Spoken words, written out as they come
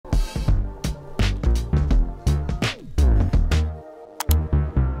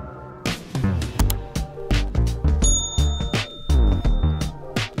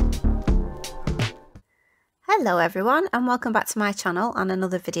Hello everyone and welcome back to my channel and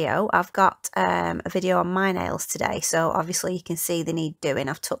another video. I've got a video on my nails today, so obviously you can see they need doing.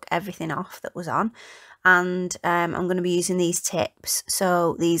 I've took everything off that was on and I'm going to be using these tips.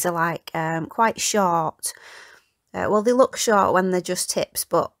 So these are like quite short. Well, they look short when they're just tips,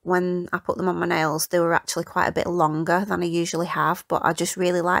 but when I put them on my nails they were actually quite a bit longer than I usually have, but I just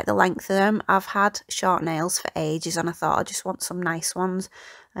really like the length of them. I've had short nails for ages and I thought I just want some nice ones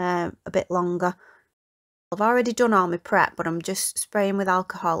a bit longer. I've already done all my prep, but I'm just spraying with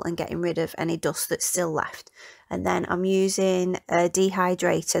alcohol and getting rid of any dust that's still left. And then I'm using a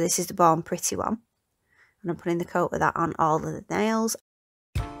dehydrator. This is the Born Pretty one. And I'm putting the coat of that on all of the nails.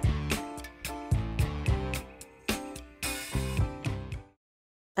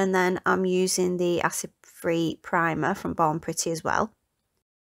 And then I'm using the acid-free primer from Born Pretty as well.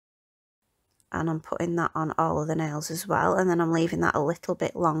 And I'm putting that on all of the nails as well. And then I'm leaving that a little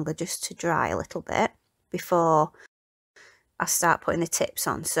bit longer just to dry a little bit before I start putting the tips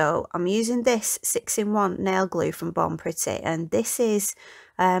on. So I'm using this 6-in-1 nail glue from Born Pretty, and this is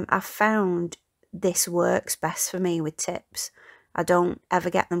I've found this works best for me with tips. I don't ever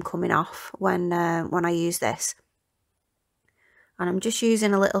get them coming off when I use this. And I'm just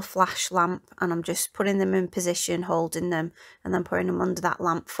using a little flash lamp and I'm just putting them in position, holding them, and then putting them under that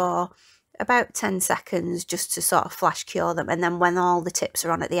lamp for about 10 seconds just to sort of flash cure them. And then when all the tips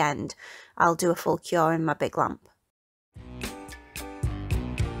are on at the end, I'll do a full cure in my big lamp.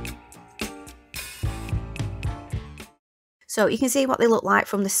 So you can see what they look like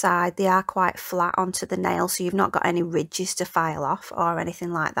from the side. They are quite flat onto the nail, so you've not got any ridges to file off or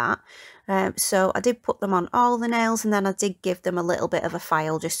anything like that. So I did put them on all the nails, and then I did give them a little bit of a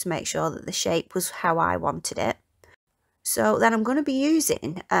file just to make sure that the shape was how I wanted it. So then I'm going to be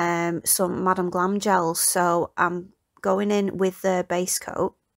using some Madam Glam gels. So I'm going in with the base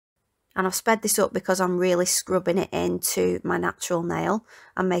coat. And I've sped this up because I'm really scrubbing it into my natural nail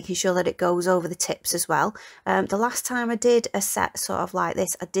and making sure that it goes over the tips as well. The last time I did a set sort of like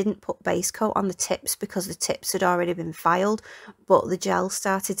this, I didn't put base coat on the tips because the tips had already been filed, but the gel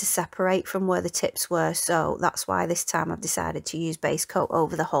started to separate from where the tips were. So that's why this time I've decided to use base coat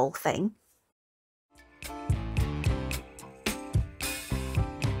over the whole thing.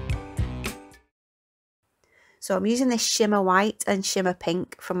 So I'm using this Shimmer White and Shimmer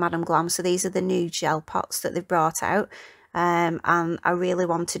Pink from Madam Glam. So these are the new gel pots that they've brought out. And I really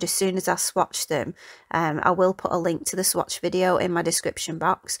wanted, as soon as I swatched them, I will put a link to the swatch video in my description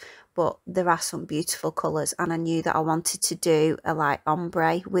box. But there are some beautiful colours, and I knew that I wanted to do a light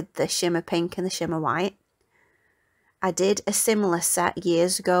ombre with the Shimmer Pink and the Shimmer White. I did a similar set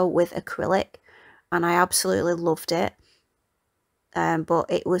years ago with acrylic and I absolutely loved it. But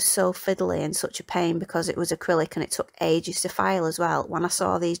it was so fiddly and such a pain because it was acrylic and it took ages to file as well. When I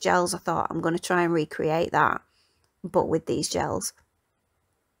saw these gels, I thought I'm going to try and recreate that, but with these gels.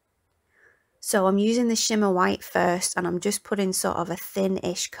 So I'm using the Shimmer White first, and I'm just putting sort of a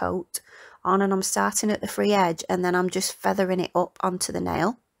thin-ish coat on, and I'm starting at the free edge and then I'm just feathering it up onto the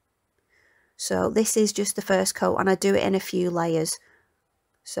nail. So this is just the first coat, and I do it in a few layers.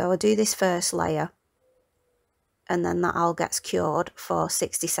 So I do this first layer, and then that all gets cured for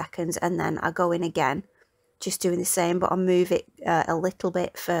 60 seconds, and then I go in again, just doing the same, but I move it a little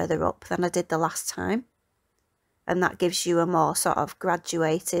bit further up than I did the last time, and that gives you a more sort of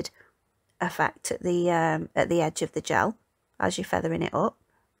graduated effect at the edge of the gel as you're feathering it up.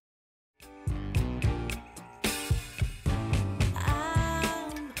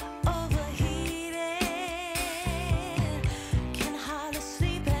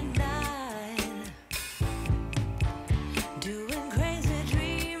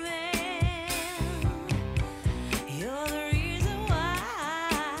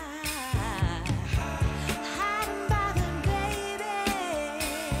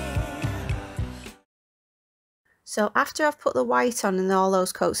 So after I've put the white on and all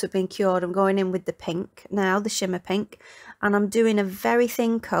those coats have been cured, I'm going in with the pink now, the Shimmer Pink, and I'm doing a very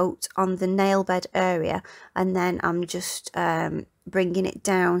thin coat on the nail bed area, and then I'm just bringing it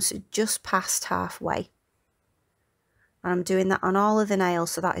down, so just past halfway. And I'm doing that on all of the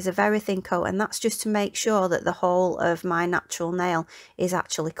nails, so that is a very thin coat, and that's just to make sure that the whole of my natural nail is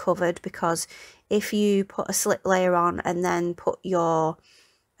actually covered, because if you put a slip layer on and then put your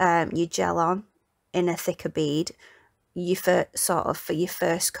gel on in a thicker bead, for your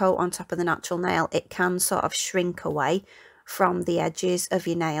first coat on top of the natural nail, it can sort of shrink away from the edges of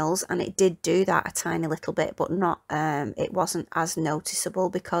your nails, and it did do that a tiny little bit, but not it wasn't as noticeable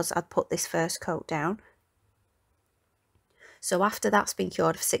because I'd put this first coat down. So after that's been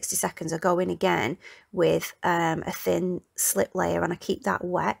cured for 60 seconds, I go in again with a thin slip layer, and I keep that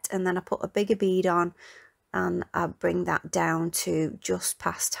wet, and then I put a bigger bead on and I bring that down to just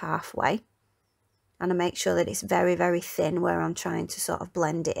past halfway, and I make sure that it's very, very thin where I'm trying to sort of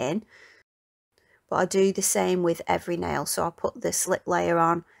blend it in. But I do the same with every nail, so I put the slip layer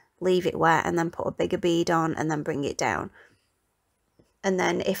on, leave it wet, and then put a bigger bead on and then bring it down. And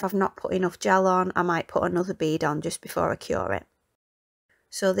then if I've not put enough gel on, I might put another bead on just before I cure it.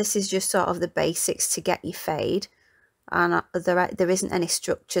 So this is just sort of the basics to get your fade. And there isn't any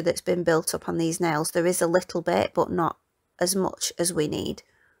structure that's been built up on these nails. There is a little bit, but not as much as we need.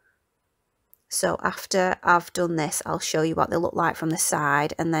 So after I've done this, I'll show you what they look like from the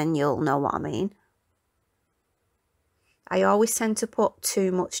side, and then you'll know what I mean. I always tend to put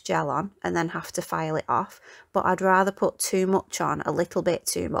too much gel on and then have to file it off, but I'd rather put too much on, a little bit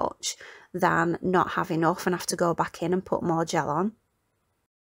too much, than not have enough and have to go back in and put more gel on.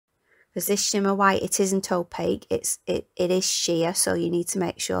 Because this shimmer white, it isn't opaque, it is sheer, so you need to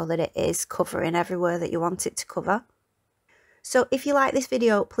make sure that it is covering everywhere that you want it to cover. So if you like this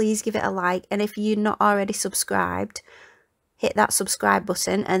video, please give it a like, and if you're not already subscribed, hit that subscribe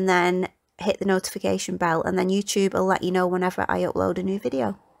button and then hit the notification bell, and then YouTube will let you know whenever I upload a new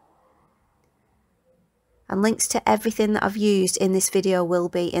video. And links to everything that I've used in this video will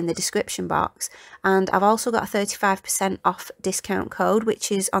be in the description box. And I've also got a 35% off discount code,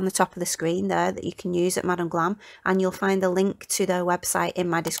 which is on the top of the screen there, that you can use at Madam Glam, and you'll find the link to their website in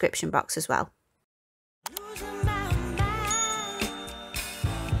my description box as well.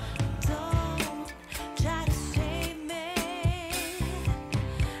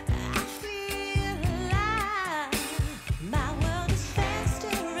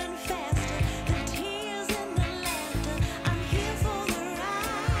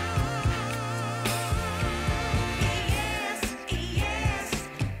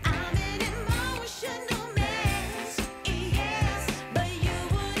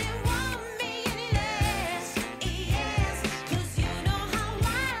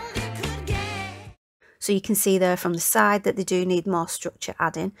 So you can see there from the side that they do need more structure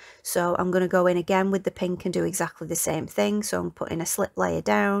adding. So I'm going to go in again with the pink and do exactly the same thing. So I'm putting a slip layer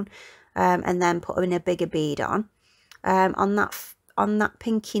down and then putting a bigger bead on. On that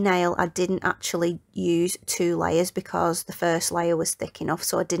pinky nail, I didn't actually use 2 layers because the first layer was thick enough.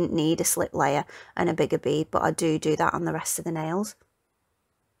 So I didn't need a slip layer and a bigger bead, but I do that on the rest of the nails.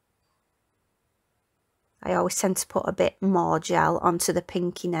 I always tend to put a bit more gel onto the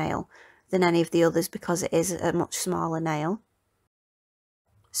pinky nail than any of the others because it is a much smaller nail.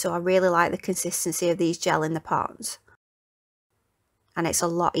 So I really like the consistency of these gel in the pots, and it's a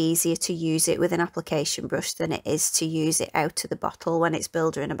lot easier to use it with an application brush than it is to use it out of the bottle when it's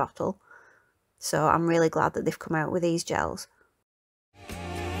builder in a bottle. So I'm really glad that they've come out with these gels.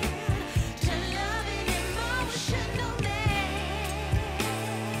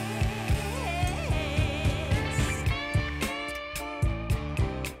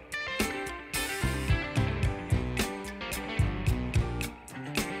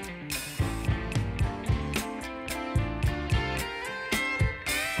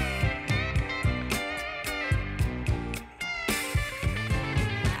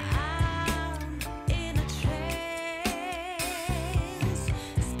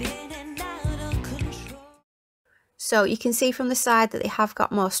 So you can see from the side that they have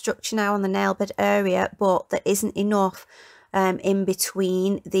got more structure now on the nail bed area, but there isn't enough in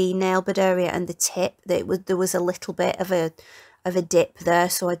between the nail bed area and the tip. There was a little bit of a dip there,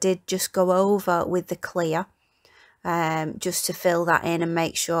 so I did just go over with the clear just to fill that in and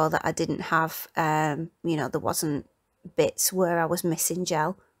make sure that I didn't have, you know, there wasn't bits where I was missing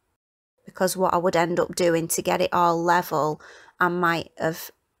gel. Because what I would end up doing to get it all level, I might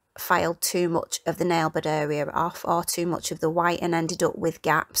have filed too much of the nail bed area off or too much of the white and ended up with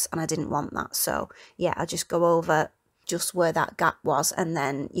gaps, and I didn't want that. So yeah, I just go over just where that gap was, and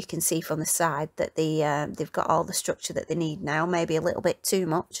then you can see from the side that they've got all the structure that they need now, maybe a little bit too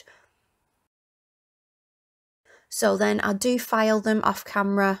much. So then I do file them off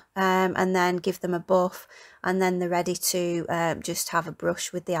camera and then give them a buff, and then they're ready to just have a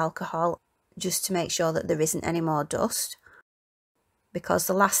brush with the alcohol just to make sure that there isn't any more dust. Because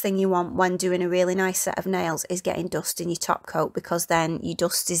the last thing you want when doing a really nice set of nails is getting dust in your top coat, because then your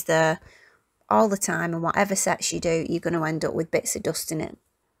dust is there all the time, and whatever sets you do, you're going to end up with bits of dust in it.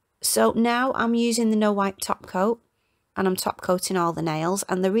 So now I'm using the no wipe top coat, and I'm top coating all the nails,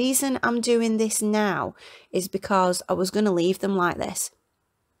 and the reason I'm doing this now is because I was going to leave them like this.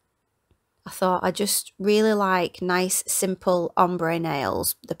 I thought I just really like nice simple ombre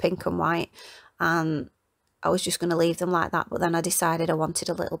nails, the pink and white, and I was just going to leave them like that, but then I decided I wanted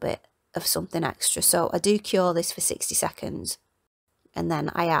a little bit of something extra. So I do cure this for 60 seconds and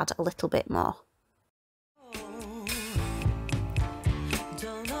then I add a little bit more.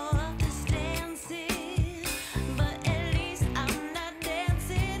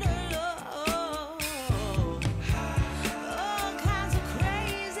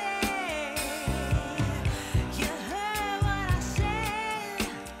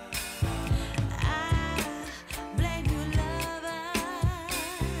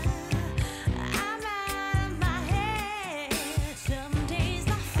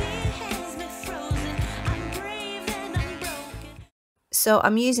 So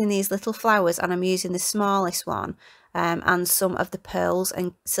I'm using these little flowers, and I'm using the smallest one and some of the pearls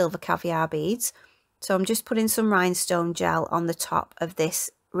and silver caviar beads. So I'm just putting some rhinestone gel on the top of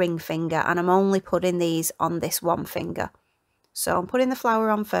this ring finger, and I'm only putting these on this one finger. So I'm putting the flower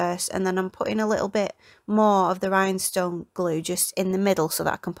on first, and then I'm putting a little bit more of the rhinestone glue just in the middle so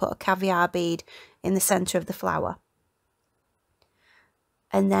that I can put a caviar bead in the centre of the flower.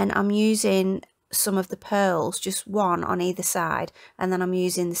 And then I'm using some of the pearls, just one on either side, and then I'm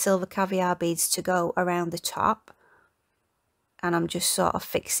using the silver caviar beads to go around the top, and I'm just sort of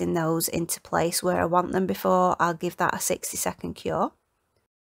fixing those into place where I want them before I'll give that a 60-second cure.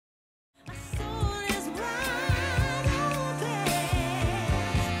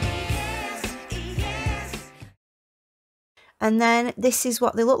 And then this is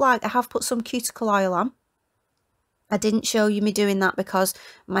what they look like. I have put some cuticle oil on. I didn't show you me doing that because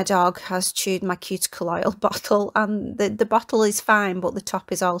my dog has chewed my cuticle oil bottle, and the bottle is fine, but the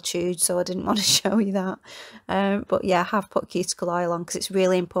top is all chewed, so I didn't want to show you that. But yeah, I have put cuticle oil on because it's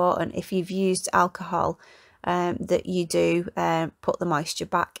really important if you've used alcohol that you do put the moisture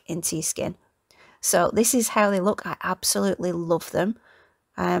back into your skin. So this is how they look. I absolutely love them.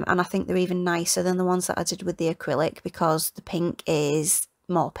 And I think they're even nicer than the ones that I did with the acrylic because the pink is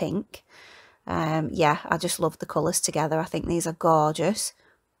more pink. Yeah, I just love the colours together. I think these are gorgeous.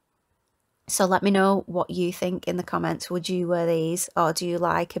 So let me know what you think in the comments. Would you wear these, or do you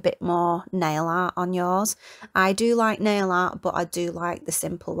like a bit more nail art on yours? I do like nail art, but I do like the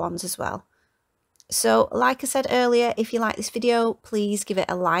simple ones as well. So like I said earlier, if you like this video, please give it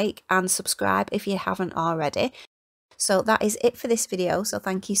a like and subscribe if you haven't already. So that is it for this video. So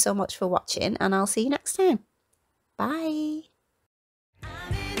thank you so much for watching, and I'll see you next time. Bye.